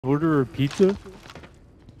Order a pizza?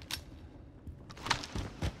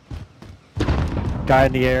 Guy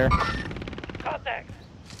in the air. Contact!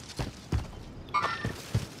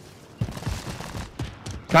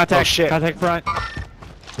 Contact, Oh, shit. Contact front.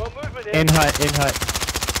 Go movement In hut, in hut.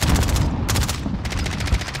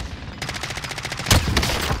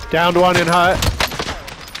 Downed one in hut.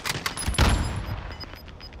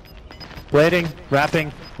 Blading,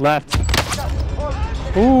 wrapping, left.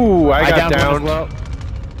 Ooh, I got downed downed. one as well.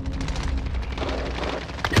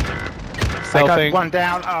 Selfing. I got one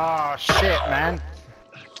down. Oh shit, man.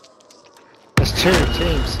 There's two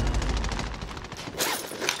teams.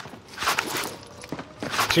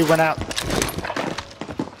 Two went out.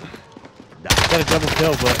 Got a double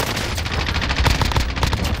kill, but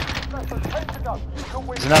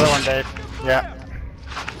There's another one, Dave. Yeah.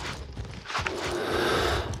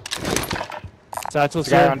 Satchel's There's a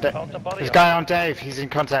guy here. on There's a guy on Dave. He's in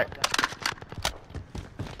contact.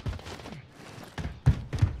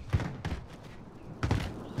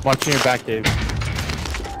 Watching your back, Dave.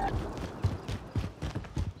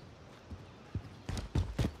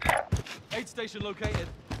 Aid station located.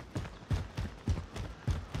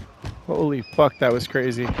 Holy fuck, that was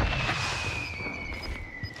crazy.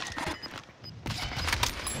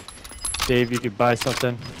 Dave, you could buy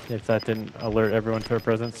something if that didn't alert everyone to our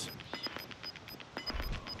presence.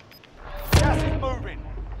 Gas is moving.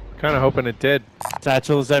 Kind of hoping it did.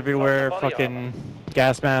 Satchels everywhere, fucking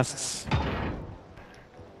gas masks.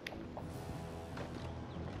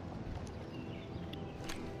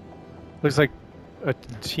 Looks like a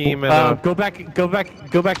team and Go back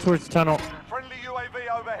towards the tunnel. Friendly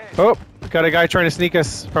UAV overhead. Oh, got a guy trying to sneak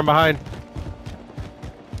us from behind.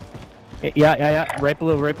 Yeah. Right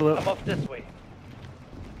below, right below. I'm off this way.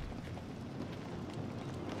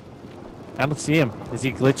 I don't see him. Is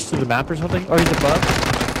he glitched to the map or something? Or he's above?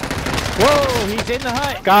 Whoa, he's in the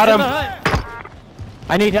hut. Got He's him. in the hut.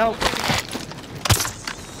 I need help.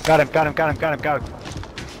 Got him. Go.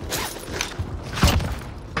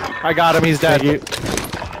 I got him, he's dead. Thank you.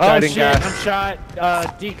 Oh Guiding shit, gas. I'm shot.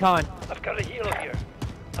 Decon. I've got a healer here.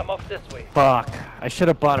 I'm off this way. Fuck. I should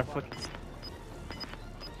have bought a fucking...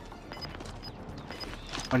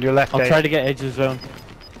 On your left, I'll Dave. try to get edge of zone.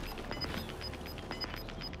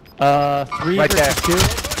 3 Right versus there. 2.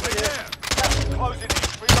 Gas is closing in.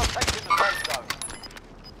 Relocating the safe zone.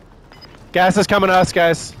 Gas is coming to us,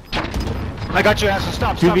 guys. I got you, Hassel.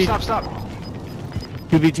 Stop.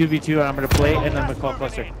 2v2v2, and I'm gonna play, and I'm gonna call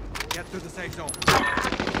cluster. Get through the safe zone.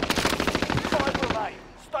 5 remain.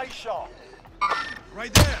 Stay sharp.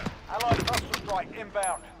 Right there. Allied cluster strike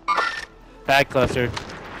inbound. Bad cluster.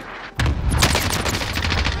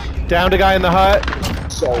 Downed a guy in the hut.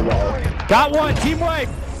 Got one, team wipe!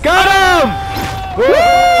 Got him!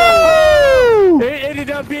 Woo! It ended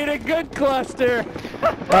up being a good cluster.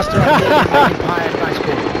 Buster, nice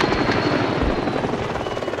call.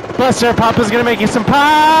 Buster, Papa's gonna make you some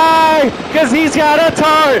pie! Cause he's got a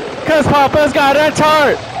tart! Cause Papa's got a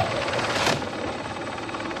tart!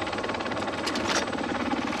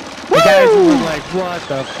 The guys were like, what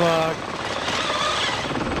the fuck?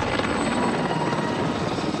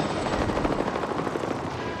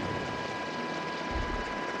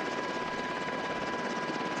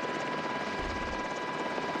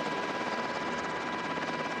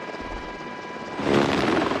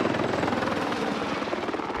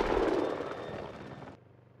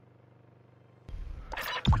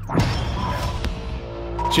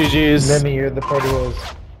 GG's. Let me hear the party was.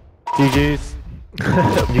 GG's.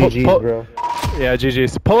 GG's, bro. Yeah,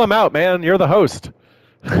 GG's. Pull him out, man. You're the host.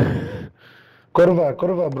 Kurva,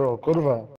 bro, kurva.